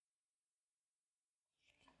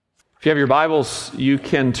If you have your Bibles, you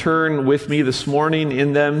can turn with me this morning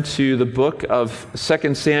in them to the book of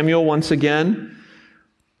 2 Samuel once again.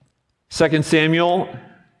 2 Samuel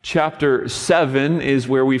chapter 7 is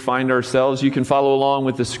where we find ourselves. You can follow along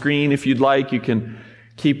with the screen if you'd like. You can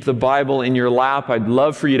keep the Bible in your lap. I'd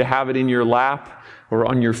love for you to have it in your lap or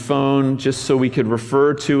on your phone just so we could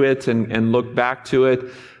refer to it and look back to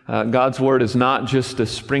it. God's Word is not just a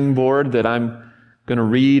springboard that I'm going to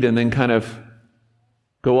read and then kind of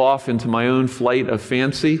go off into my own flight of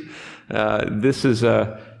fancy. This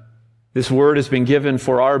word has been given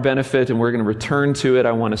for our benefit, and we're going to return to it.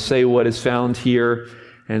 I want to say what is found here,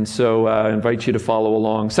 and so I invite you to follow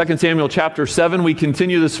along. 2 Samuel chapter 7, we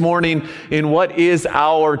continue this morning in what is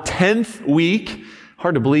our 10th week.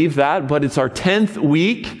 Hard to believe that, but it's our 10th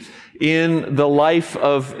week in the life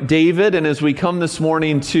of David. And as we come this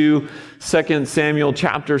morning to 2 Samuel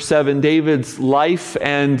chapter 7, David's life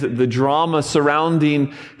and the drama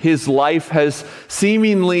surrounding his life has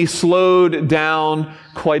seemingly slowed down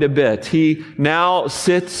quite a bit. He now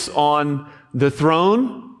sits on the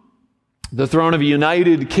throne of a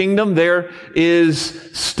united kingdom. There is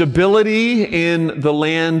stability in the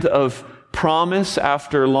land of promise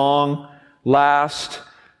after long last.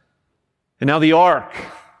 And now the ark,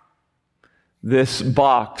 this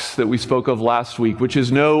box that we spoke of last week, which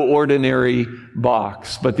is no ordinary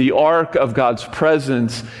box, but the ark of God's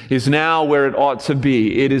presence is now where it ought to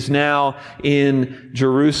be. It is now in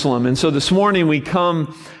Jerusalem. And so this morning we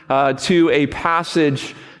come to a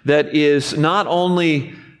passage that is not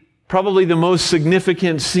only probably the most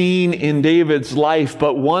significant scene in David's life,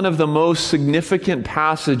 but one of the most significant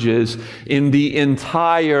passages in the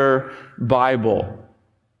entire Bible.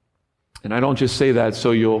 And I don't just say that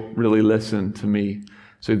so you'll really listen to me,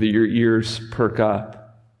 so that your ears perk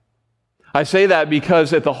up. I say that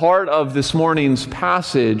because at the heart of this morning's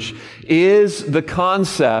passage is the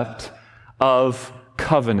concept of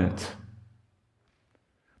covenant.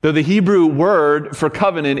 Though the Hebrew word for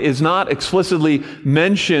covenant is not explicitly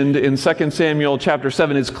mentioned in 2 Samuel chapter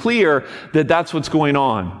 7, it's clear that that's what's going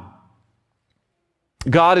on.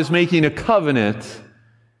 God is making a covenant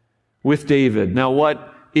with David. Now, what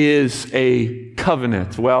is a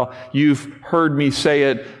covenant? Well, you've heard me say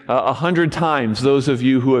it 100 times, those of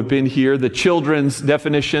you who have been here. The children's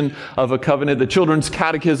definition of a covenant, the children's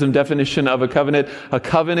catechism definition of a covenant. A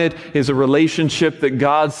covenant is a relationship that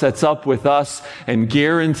God sets up with us and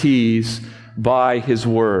guarantees by His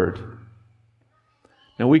Word.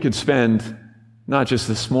 Now, we could spend, not just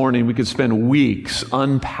this morning, we could spend weeks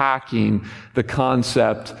unpacking the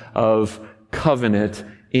concept of covenant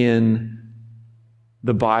in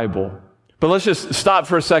the Bible. But let's just stop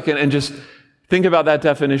for a second and just think about that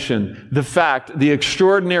definition. The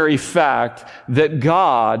extraordinary fact that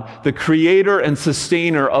God, the creator and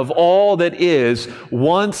sustainer of all that is,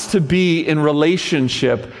 wants to be in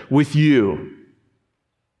relationship with you,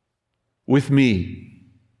 with me.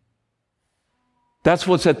 That's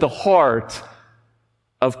what's at the heart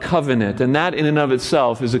of covenant, and that in and of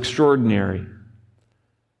itself is extraordinary.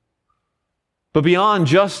 But beyond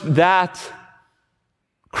just that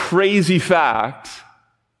crazy fact,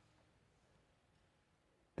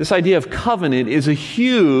 this idea of covenant is a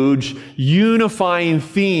huge unifying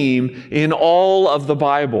theme in all of the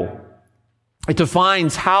Bible. It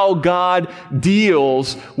defines how God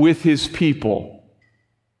deals with His people.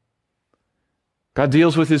 God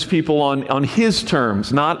deals with His people on His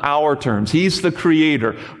terms, not our terms. He's the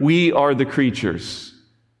creator. We are the creatures.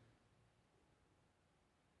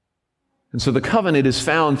 And so the covenant is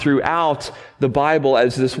found throughout the Bible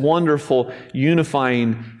as this wonderful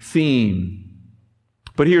unifying theme.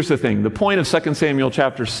 But here's the thing. The point of 2 Samuel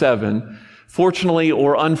chapter 7, fortunately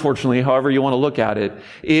or unfortunately, however you want to look at it,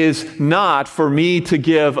 is not for me to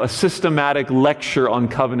give a systematic lecture on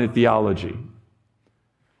covenant theology.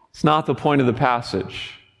 It's not the point of the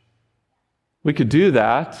passage. We could do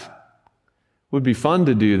that. It would be fun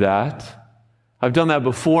to do that. I've done that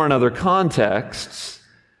before in other contexts.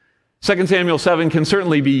 2 Samuel 7 can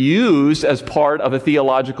certainly be used as part of a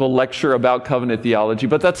theological lecture about covenant theology,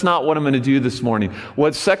 but that's not what I'm going to do this morning.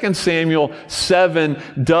 What 2 Samuel 7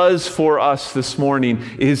 does for us this morning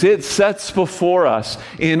is it sets before us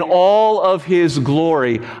in all of His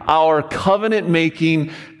glory our covenant-making,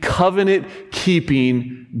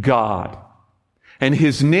 covenant-keeping God. And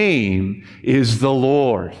His name is the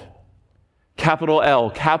Lord. Capital L,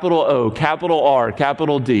 capital O, capital R,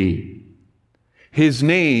 capital D. His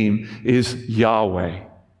name is Yahweh.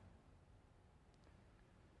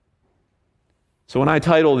 So when I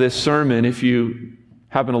title this sermon, if you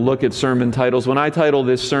happen to look at sermon titles, when I title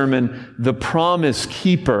this sermon, The Promise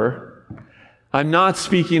Keeper, I'm not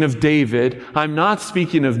speaking of David. I'm not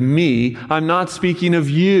speaking of me. I'm not speaking of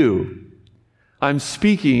you. I'm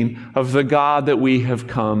speaking of the God that we have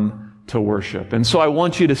come to worship. And so I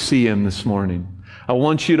want you to see him this morning. I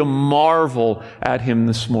want you to marvel at him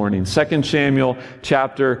this morning. 2 Samuel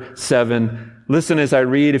chapter 7. Listen as I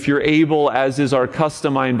read. If you're able, as is our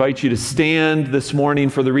custom, I invite you to stand this morning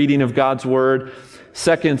for the reading of God's word.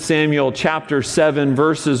 2 Samuel chapter 7,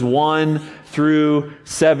 verses 1 through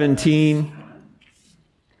 17.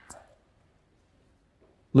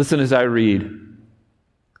 Listen as I read.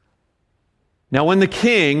 Now when the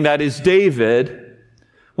king, that is David,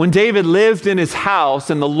 when David lived in his house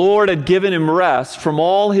and the Lord had given him rest from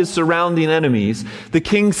all his surrounding enemies, the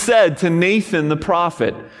king said to Nathan the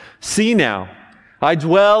prophet, "See now, I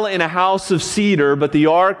dwell in a house of cedar, but the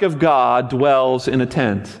ark of God dwells in a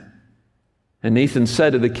tent." And Nathan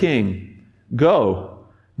said to the king, "Go,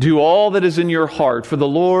 do all that is in your heart, for the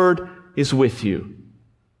Lord is with you."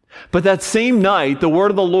 But that same night, the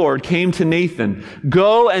word of the Lord came to Nathan,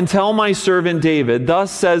 "Go and tell my servant David,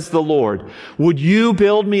 thus says the Lord, would you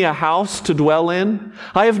build me a house to dwell in?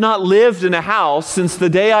 I have not lived in a house since the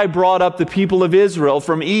day I brought up the people of Israel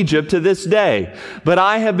from Egypt to this day, but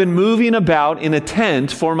I have been moving about in a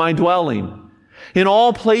tent for my dwelling. In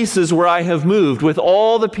all places where I have moved with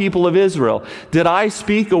all the people of Israel, did I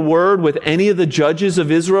speak a word with any of the judges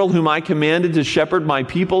of Israel whom I commanded to shepherd my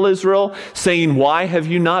people Israel, saying, why have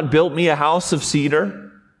you not built me a house of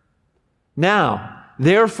cedar? Now,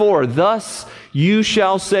 therefore, thus you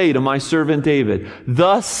shall say to my servant David,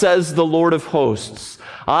 thus says the Lord of hosts,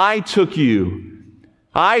 I took you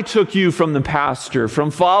from the pasture,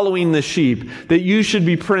 from following the sheep, that you should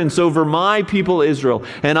be prince over my people Israel.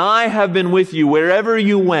 And I have been with you wherever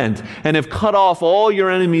you went, and have cut off all your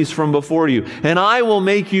enemies from before you. And I will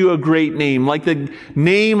make you a great name, like the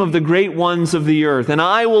name of the great ones of the earth. And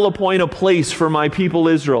I will appoint a place for my people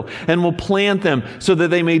Israel, and will plant them so that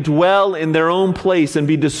they may dwell in their own place and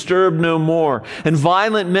be disturbed no more. And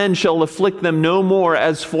violent men shall afflict them no more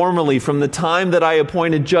as formerly, from the time that I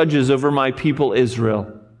appointed judges over my people Israel.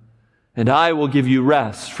 And I will give you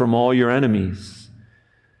rest from all your enemies.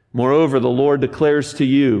 Moreover, the Lord declares to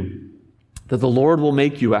you that the Lord will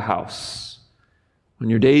make you a house. When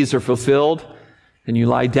your days are fulfilled and you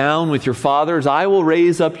lie down with your fathers, I will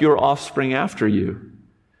raise up your offspring after you,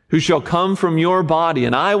 who shall come from your body,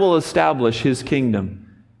 and I will establish his kingdom.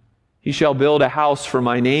 He shall build a house for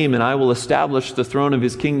my name, and I will establish the throne of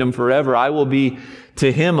his kingdom forever. I will be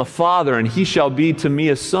to him a father, and he shall be to me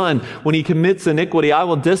a son. When he commits iniquity, I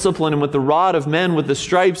will discipline him with the rod of men, with the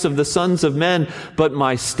stripes of the sons of men. But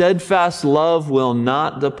my steadfast love will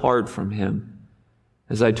not depart from him,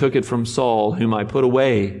 as I took it from Saul, whom I put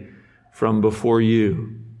away from before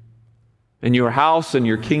you. And your house and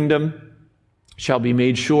your kingdom shall be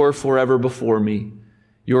made sure forever before me.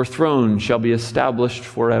 Your throne shall be established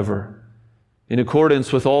forever. In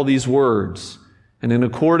accordance with all these words, and in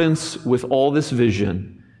accordance with all this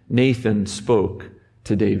vision, Nathan spoke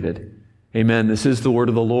to David. Amen. This is the word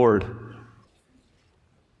of the Lord.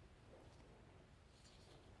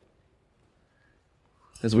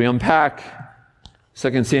 As we unpack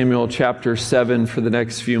 2 Samuel chapter 7 for the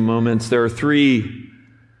next few moments, there are three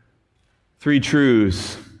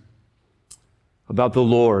truths about the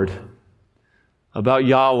Lord, about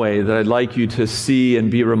Yahweh, that I'd like you to see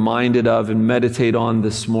and be reminded of and meditate on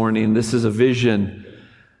this morning. This is a vision,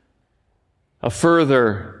 a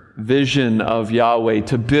further vision of Yahweh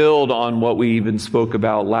to build on what we even spoke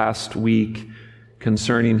about last week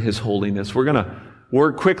concerning his holiness. We're going to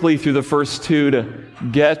work quickly through the first two to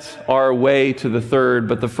get our way to the third,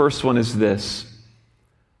 but the first one is this.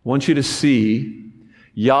 I want you to see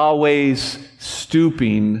Yahweh's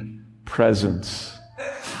stooping presence.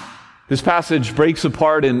 This passage breaks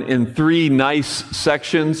apart in three nice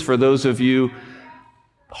sections for those of you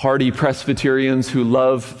hardy Presbyterians who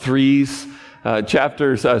love threes.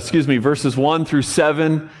 Verses 1 through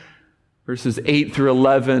 7, verses 8 through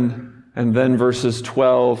 11, and then verses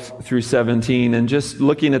 12 through 17. And just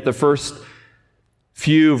looking at the first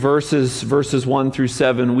few verses 1 through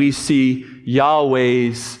 7, we see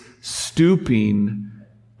Yahweh's stooping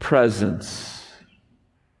presence.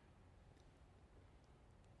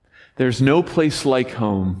 There's no place like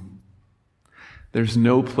home. There's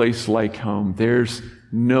no place like home. There's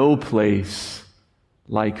no place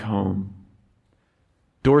like home.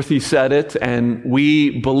 Dorothy said it, and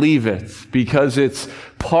we believe it because it's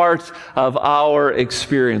part of our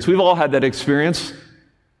experience. We've all had that experience.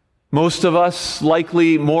 Most of us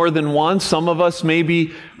likely more than once, some of us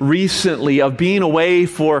maybe recently, of being away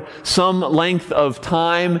for some length of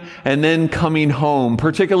time and then coming home.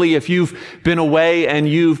 Particularly if you've been away and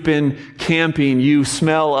you've been camping, you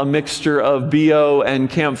smell a mixture of BO and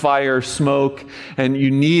campfire smoke, and you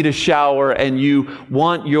need a shower and you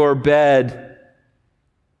want your bed.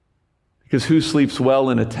 Because who sleeps well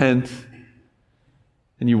in a tent?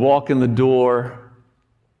 And you walk in the door,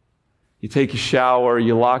 you take a shower,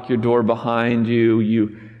 you lock your door behind you,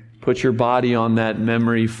 you put your body on that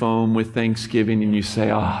memory foam with Thanksgiving, and you say,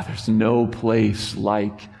 there's no place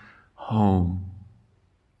like home.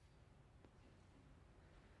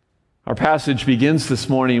 Our passage begins this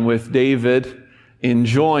morning with David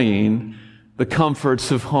enjoying the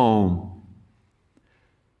comforts of home.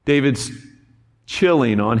 David's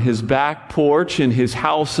chilling on his back porch in his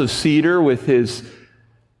house of cedar with his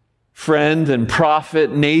friend and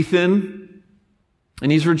prophet Nathan,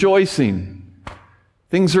 and he's rejoicing.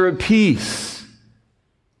 Things are at peace.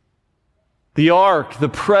 The ark, the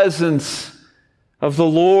presence of the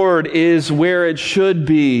Lord, is where it should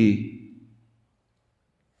be,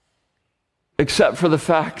 except for the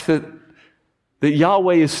fact that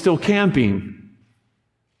Yahweh is still camping.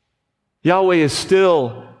 Yahweh is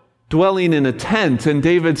still dwelling in a tent, and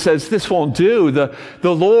David says, this won't do. The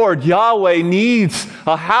Lord, Yahweh, needs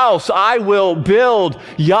a house. I will build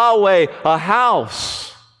Yahweh a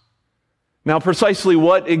house. Now, precisely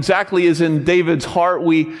what exactly is in David's heart,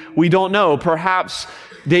 we don't know. Perhaps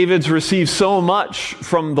David's received so much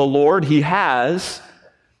from the Lord, he has.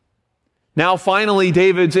 Now, finally,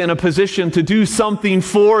 David's in a position to do something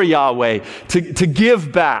for Yahweh, to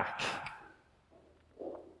give back.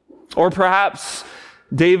 Or perhaps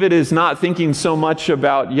David is not thinking so much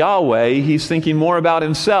about Yahweh, he's thinking more about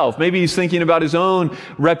himself. Maybe he's thinking about his own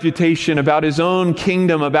reputation, about his own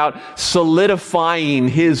kingdom, about solidifying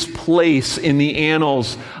his place in the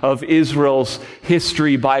annals of Israel's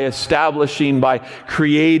history by establishing, by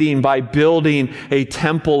creating, by building a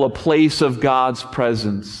temple, a place of God's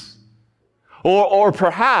presence. Or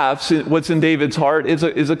perhaps what's in David's heart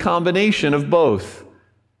is a combination of both.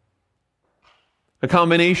 A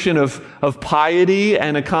combination of piety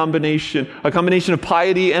and a combination of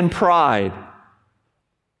piety and pride.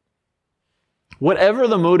 Whatever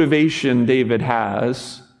the motivation David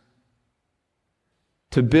has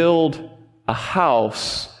to build a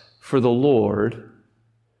house for the Lord,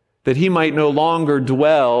 that he might no longer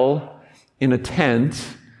dwell in a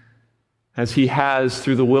tent as he has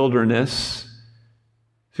through the wilderness,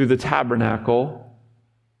 through the tabernacle.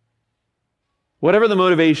 Whatever the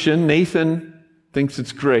motivation, Nathan thinks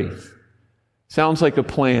it's great. Sounds like a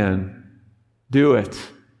plan. Do it.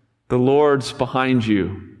 The Lord's behind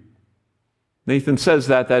you. Nathan says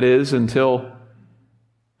that is, until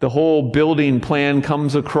the whole building plan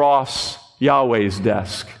comes across Yahweh's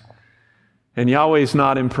desk. And Yahweh's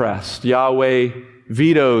not impressed. Yahweh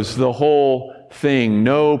vetoes the whole thing.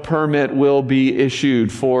 No permit will be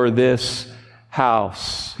issued for this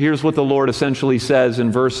house. Here's what the Lord essentially says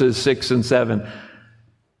in verses 6 and 7.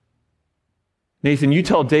 Nathan, you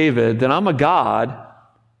tell David that I'm a God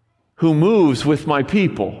who moves with my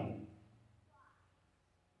people.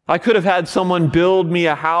 I could have had someone build me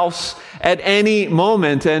a house at any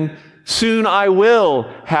moment, and soon I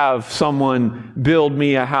will have someone build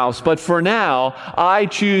me a house. But for now, I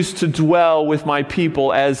choose to dwell with my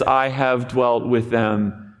people as I have dwelt with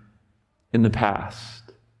them in the past.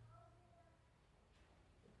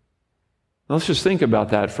 Let's just think about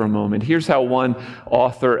that for a moment. Here's how one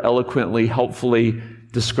author eloquently, helpfully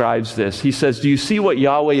describes this. He says, do you see what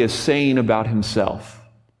Yahweh is saying about himself?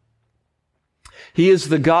 He is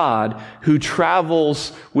the God who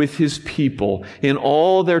travels with his people in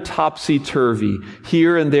all their topsy-turvy,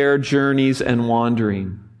 here and there journeys and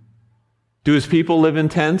wandering. Do his people live in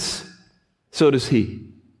tents? So does he.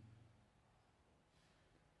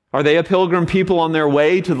 Are they a pilgrim people on their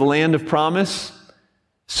way to the land of promise?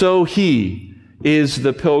 So he is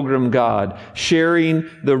the pilgrim God, sharing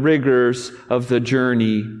the rigors of the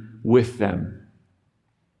journey with them.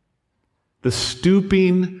 The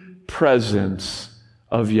stooping presence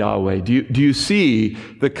of Yahweh. Do you see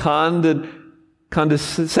the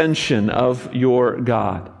condescension of your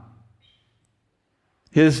God?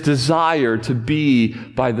 His desire to be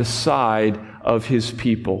by the side of his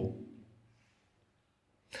people.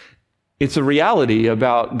 It's a reality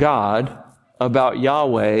about God, about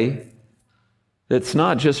Yahweh, that's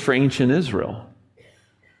not just for ancient Israel.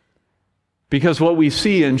 Because what we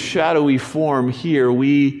see in shadowy form here,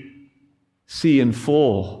 we see in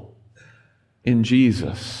full in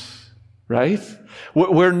Jesus, right?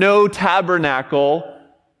 Where no tabernacle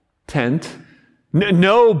tent,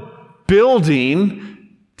 no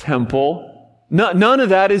building temple. None of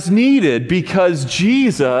that is needed because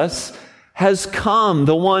Jesus has come,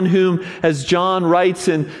 the one whom, as John writes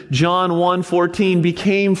in John 1:14,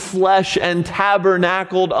 became flesh and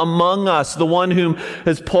tabernacled among us, the one whom,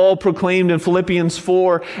 as Paul proclaimed in Philippians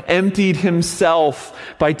 4, emptied himself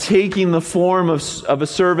by taking the form of a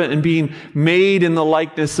servant and being made in the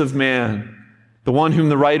likeness of man, the one whom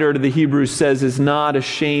the writer to the Hebrews says is not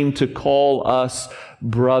ashamed to call us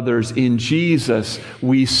brothers. In Jesus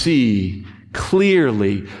we see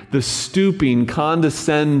clearly the stooping,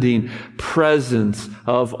 condescending presence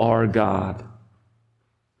of our God.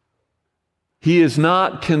 He is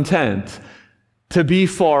not content to be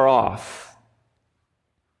far off.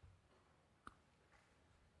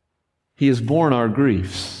 He has borne our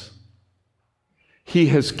griefs. He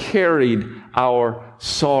has carried our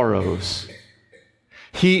sorrows.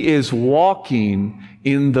 He is walking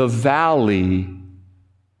in the valley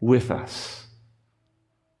with us.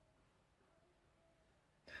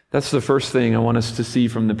 That's the first thing I want us to see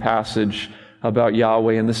from the passage about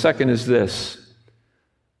Yahweh. And the second is this: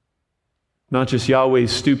 not just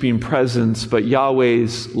Yahweh's stooping presence, but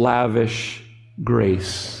Yahweh's lavish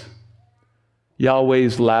grace.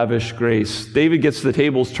 Yahweh's lavish grace. David gets the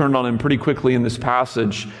tables turned on him pretty quickly in this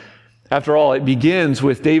passage. After all, it begins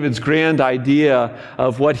with David's grand idea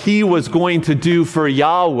of what he was going to do for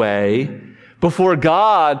Yahweh before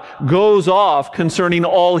God goes off concerning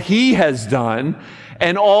all he has done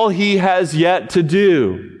and all he has yet to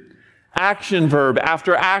do. Action verb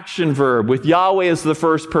after action verb, with Yahweh as the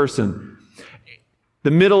first person. The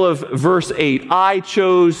middle of verse 8, I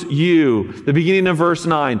chose you. The beginning of verse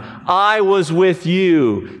 9, I was with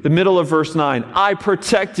you. The middle of verse 9, I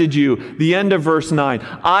protected you. The end of verse 9,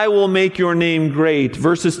 I will make your name great.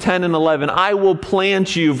 Verses 10 and 11, I will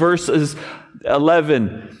plant you. Verses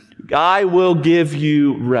 11, I will give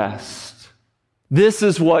you rest. This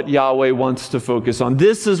is what Yahweh wants to focus on.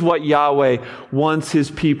 This is what Yahweh wants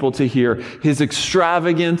his people to hear. His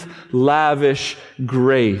extravagant, lavish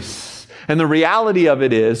grace. And the reality of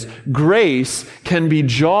it is, grace can be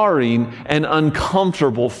jarring and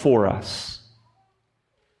uncomfortable for us.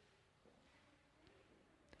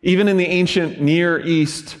 Even in the ancient Near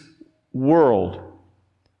East world,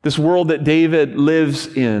 this world that David lives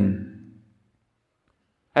in,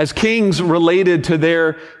 as kings related to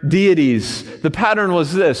their deities, the pattern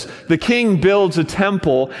was this: the king builds a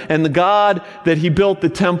temple, and the God that he built the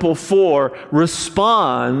temple for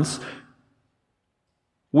responds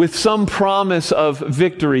with some promise of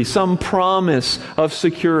victory, some promise of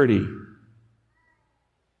security.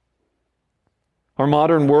 Our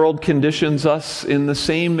modern world conditions us in the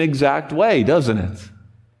same exact way, doesn't it?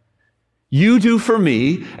 You do for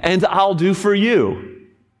me, and I'll do for you.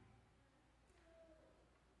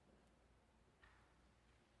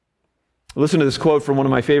 Listen to this quote from one of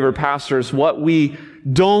my favorite pastors. What we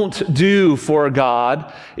don't do for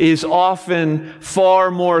God is often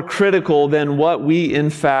far more critical than what we in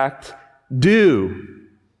fact do.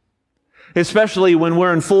 Especially when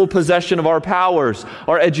we're in full possession of our powers,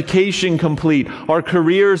 our education complete, our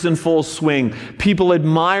careers in full swing, people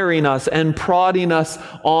admiring us and prodding us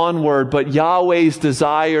onward. But Yahweh's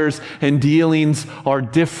desires and dealings are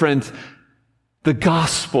different. The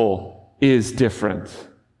gospel is different.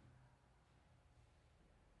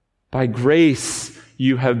 By grace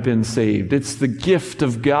you have been saved. It's the gift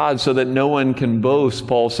of God so that no one can boast,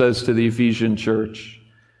 Paul says to the Ephesian church.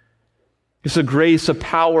 It's a grace, a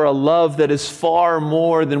power, a love that is far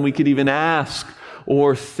more than we could even ask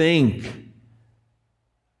or think.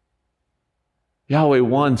 Yahweh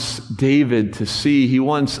wants David to see. He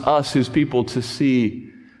wants us, his people, to see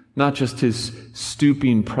not just his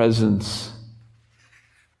stooping presence,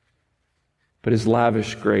 but his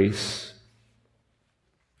lavish grace.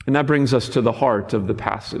 And that brings us to the heart of the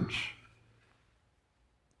passage.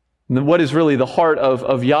 And then what is really the heart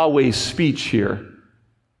of Yahweh's speech here?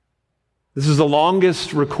 This is the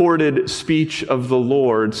longest recorded speech of the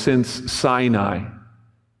Lord since Sinai.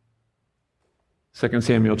 2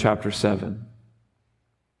 Samuel chapter 7.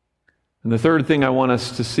 And the third thing I want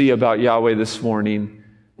us to see about Yahweh this morning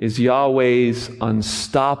is Yahweh's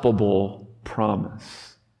unstoppable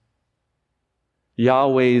promise.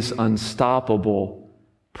 Yahweh's unstoppable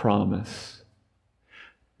promise.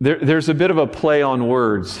 There's a bit of a play on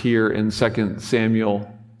words here in 2 Samuel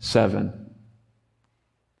 7.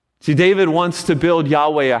 See, David wants to build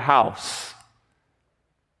Yahweh a house,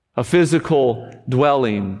 a physical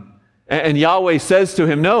dwelling. And Yahweh says to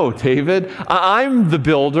him, no, David, I'm the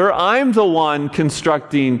builder. I'm the one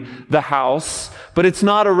constructing the house, but it's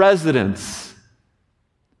not a residence.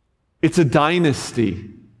 It's a dynasty.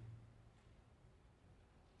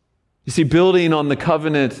 You see, building on the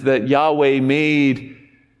covenant that Yahweh made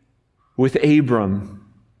with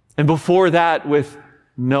Abram, and before that with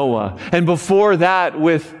Noah, and before that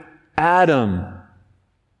with Adam,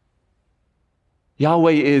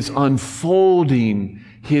 Yahweh is unfolding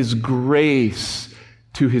His grace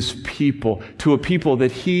to His people, to a people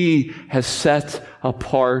that He has set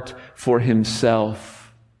apart for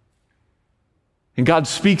Himself. And God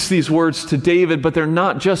speaks these words to David, but they're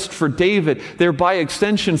not just for David. They're by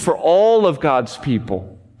extension for all of God's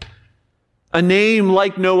people. A name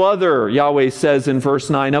like no other, Yahweh says in verse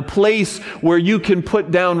 9. A place where you can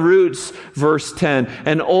put down roots, verse 10.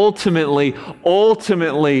 And ultimately,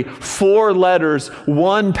 4 letters,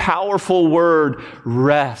 one powerful word,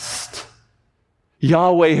 rest.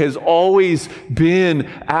 Yahweh has always been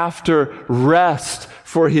after rest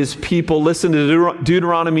for His people. Listen to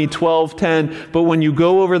Deuteronomy 12:10. But when you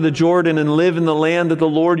go over the Jordan and live in the land that the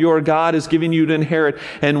Lord your God is giving you to inherit,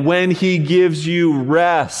 and when He gives you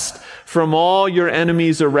rest from all your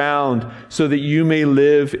enemies around, so that you may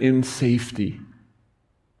live in safety.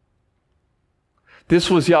 This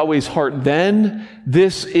was Yahweh's heart then.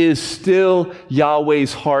 This is still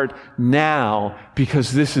Yahweh's heart now,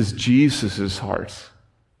 because this is Jesus' heart.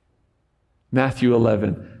 Matthew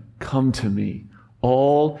 11, come to me,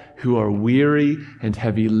 all who are weary and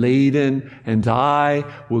heavy laden, and I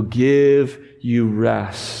will give you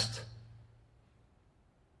rest.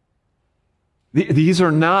 These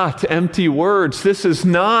are not empty words. This is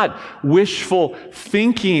not wishful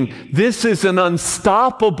thinking. This is an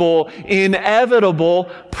unstoppable, inevitable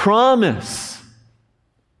promise.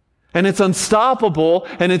 And it's unstoppable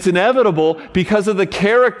and it's inevitable because of the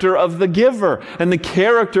character of the giver and the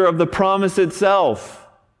character of the promise itself.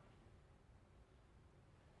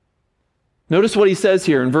 Notice what he says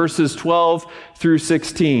here in verses 12 through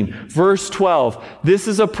 16. Verse 12, this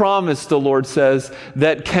is a promise, the Lord says,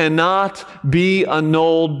 that cannot be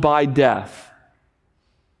annulled by death.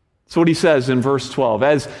 That's what he says in verse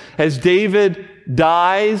 12. As David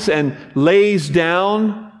dies and lays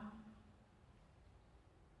down,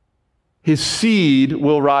 his seed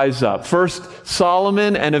will rise up. First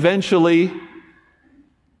Solomon, and eventually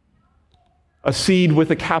a seed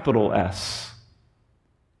with a capital S.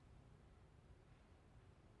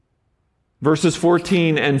 Verses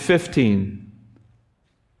 14 and 15.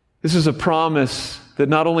 This is a promise that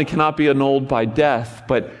not only cannot be annulled by death,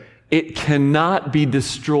 but it cannot be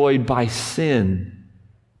destroyed by sin.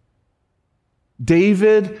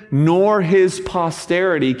 David nor his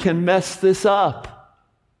posterity can mess this up.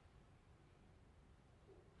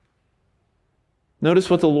 Notice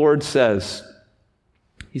what the Lord says.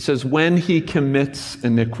 He says, when he commits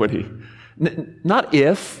iniquity. Not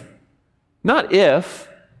if.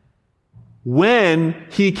 When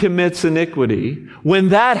he commits iniquity, when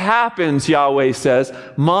that happens, Yahweh says,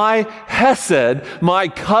 my hesed, my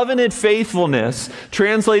covenant faithfulness,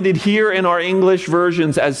 translated here in our English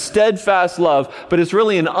versions as steadfast love, but it's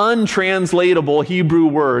really an untranslatable Hebrew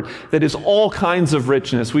word that is all kinds of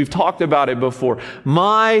richness. We've talked about it before.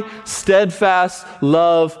 My steadfast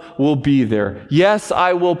love will be there. Yes,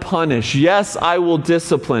 I will punish. Yes, I will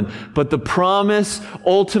discipline. But the promise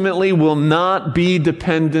ultimately will not be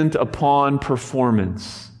dependent upon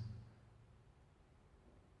performance.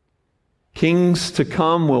 Kings to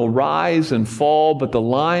come will rise and fall, but the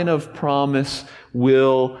line of promise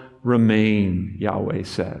will remain, Yahweh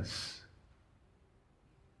says.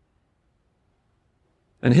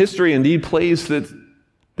 And history indeed plays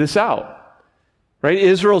this out. Right?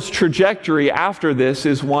 Israel's trajectory after this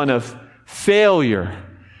is one of failure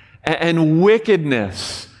and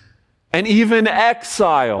wickedness and even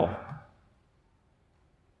exile.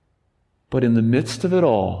 But in the midst of it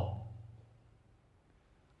all,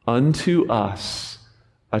 unto us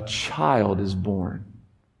a child is born.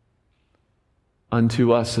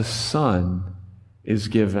 Unto us a son is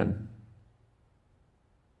given.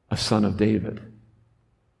 A son of David.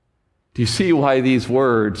 Do you see why these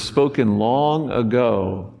words, spoken long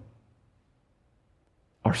ago,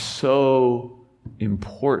 are so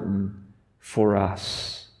important for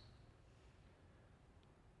us?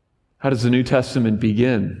 How does the New Testament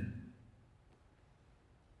begin?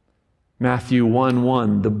 Matthew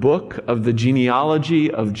 1:1, the book of the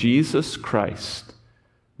genealogy of Jesus Christ,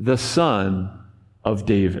 the son of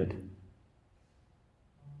David.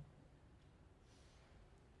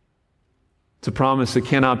 It's a promise that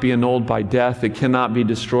cannot be annulled by death. It cannot be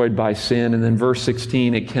destroyed by sin. And then verse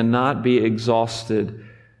 16, it cannot be exhausted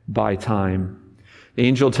by time. The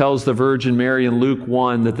angel tells the Virgin Mary in Luke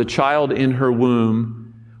 1 that the child in her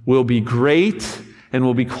womb will be great and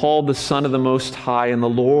will be called the Son of the Most High, and the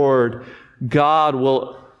Lord God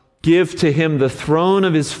will give to him the throne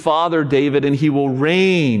of his father David, and he will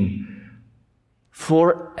reign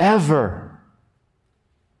forever.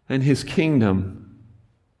 And his kingdom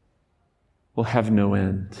will have no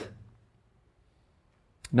end.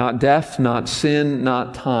 Not death, not sin,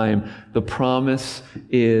 not time. The promise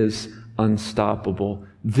is unstoppable.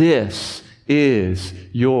 This is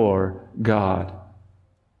your God.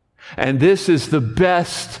 And this is the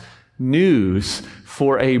best news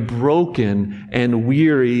for a broken and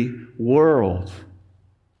weary world.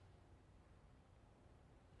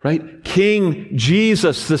 Right? King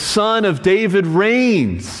Jesus, the Son of David,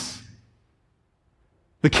 reigns.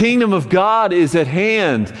 The kingdom of God is at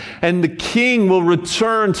hand, and the King will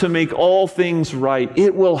return to make all things right.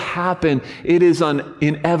 It will happen. It is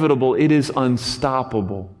inevitable. It is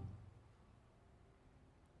unstoppable.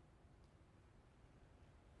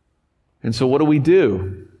 And so what do we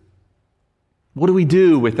do? What do we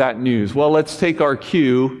do with that news? Well, let's take our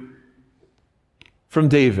cue from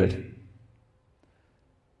David.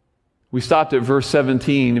 We stopped at verse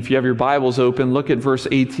 17. If you have your Bibles open, look at verse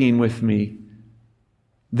 18 with me.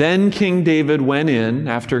 Then King David went in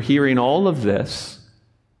after hearing all of this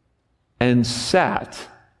and sat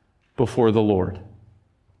before the Lord.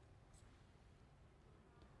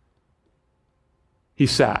 He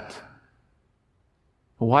sat.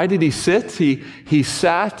 Why did he sit? He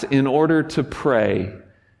sat in order to pray,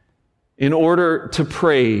 in order to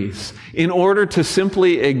praise, in order to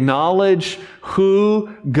simply acknowledge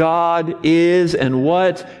who God is and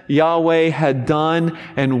what Yahweh had done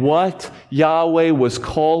and what Yahweh was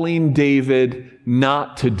calling David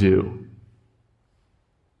not to do.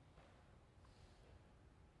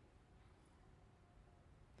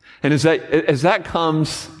 And as that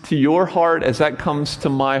comes to your heart, as that comes to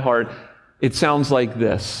my heart, it sounds like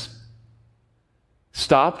this.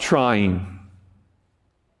 Stop trying.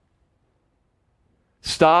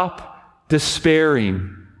 Stop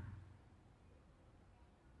despairing.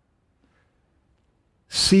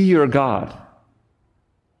 See your God.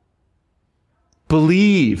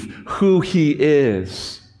 Believe who He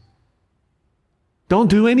is. Don't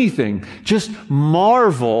do anything. Just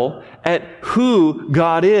marvel at who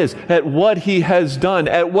God is, at what He has done,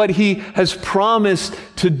 at what He has promised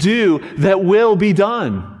to do that will be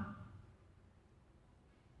done.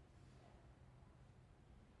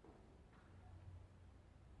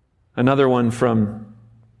 Another one from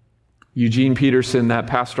Eugene Peterson, that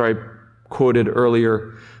pastor I quoted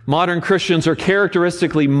earlier. Modern Christians are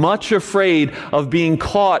characteristically much afraid of being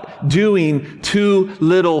caught doing too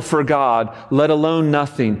little for God, let alone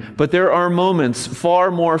nothing. But there are moments far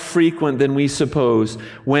more frequent than we suppose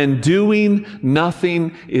when doing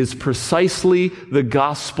nothing is precisely the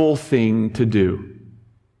gospel thing to do.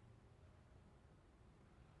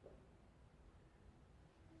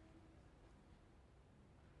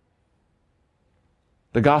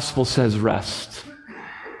 The gospel says rest.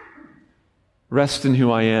 Rest in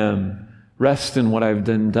who I am. Rest in what I've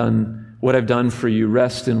done for you.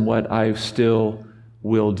 Rest in what I still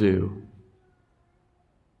will do.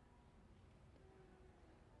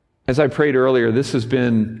 As I prayed earlier, it's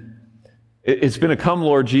been a come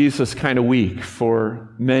Lord Jesus kind of week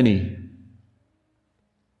for many.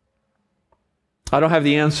 I don't have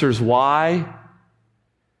the answers why,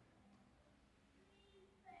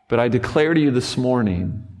 but I declare to you this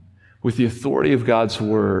morning, with the authority of God's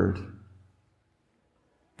word,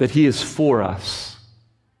 that He is for us,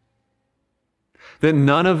 that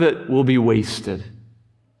none of it will be wasted,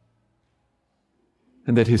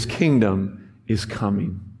 and that His kingdom is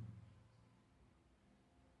coming.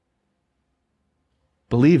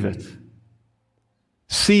 Believe it.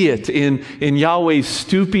 See it in Yahweh's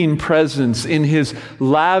stooping presence, in His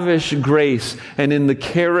lavish grace, and in the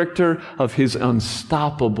character of His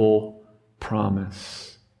unstoppable promise.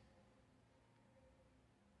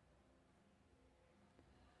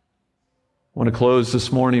 I want to close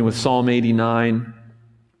this morning with Psalm 89.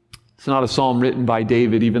 It's not a psalm written by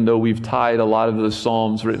David, even though we've tied a lot of those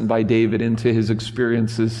psalms written by David into his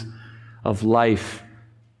experiences of life.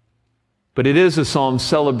 But it is a psalm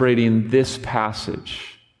celebrating this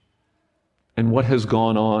passage and what has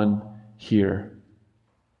gone on here.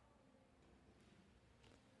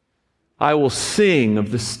 I will sing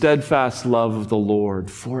of the steadfast love of the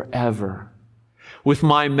Lord forever. With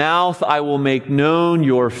my mouth I will make known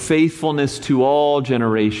your faithfulness to all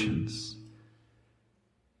generations.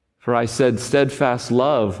 For I said, steadfast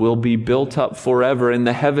love will be built up forever. In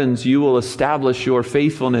the heavens you will establish your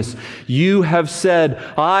faithfulness. You have said,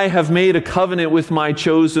 I have made a covenant with my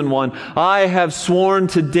chosen one. I have sworn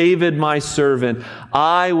to David my servant.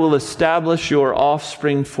 I will establish your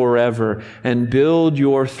offspring forever and build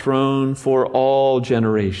your throne for all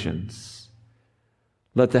generations.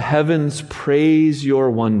 Let the heavens praise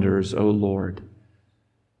your wonders, O Lord,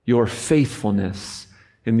 your faithfulness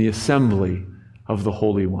in the assembly of the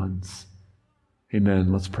holy ones.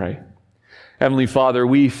 Amen. Let's pray. Heavenly Father,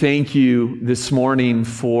 we thank you this morning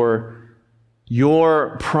for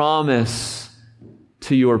your promise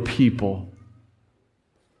to your people.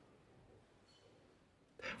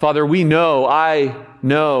 Father, we acknowledge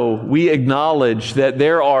that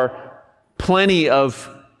there are plenty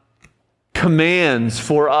of commands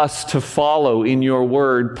for us to follow in your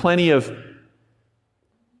word, plenty of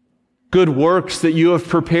good works that you have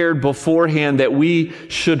prepared beforehand, that we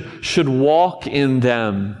should walk in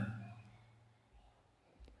them.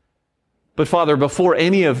 But Father, before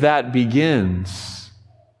any of that begins,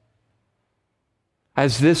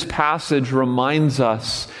 as this passage reminds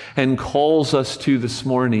us and calls us to this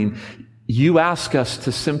morning, you ask us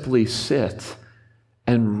to simply sit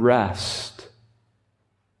and rest,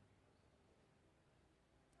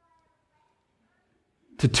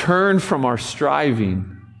 to turn from our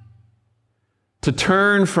striving, to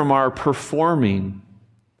turn from our performing,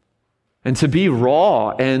 and to be raw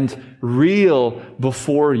and real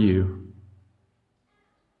before you,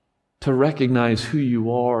 to recognize who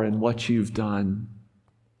you are and what you've done.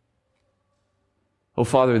 Oh,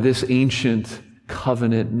 Father, this ancient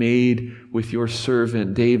covenant made with your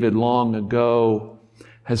servant David long ago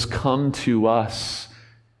has come to us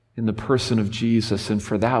in the person of Jesus, and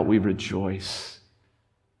for that we rejoice.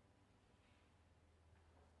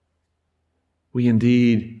 We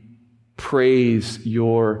indeed praise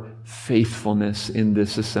your faithfulness in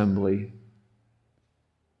this assembly.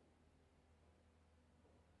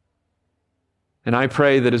 And I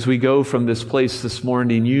pray that as we go from this place this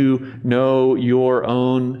morning, you know your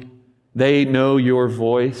own, they know your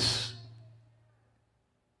voice.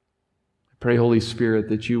 I pray, Holy Spirit,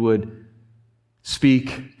 that you would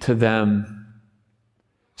speak to them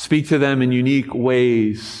in unique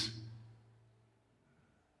ways,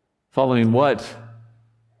 following what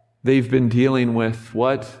they've been dealing with,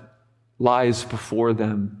 what lies before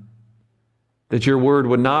them, that your word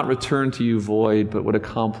would not return to you void, but would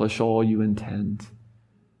accomplish all you intend.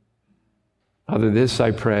 Father, this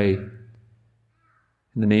I pray in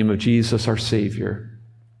the name of Jesus, our Savior.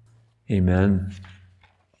 Amen.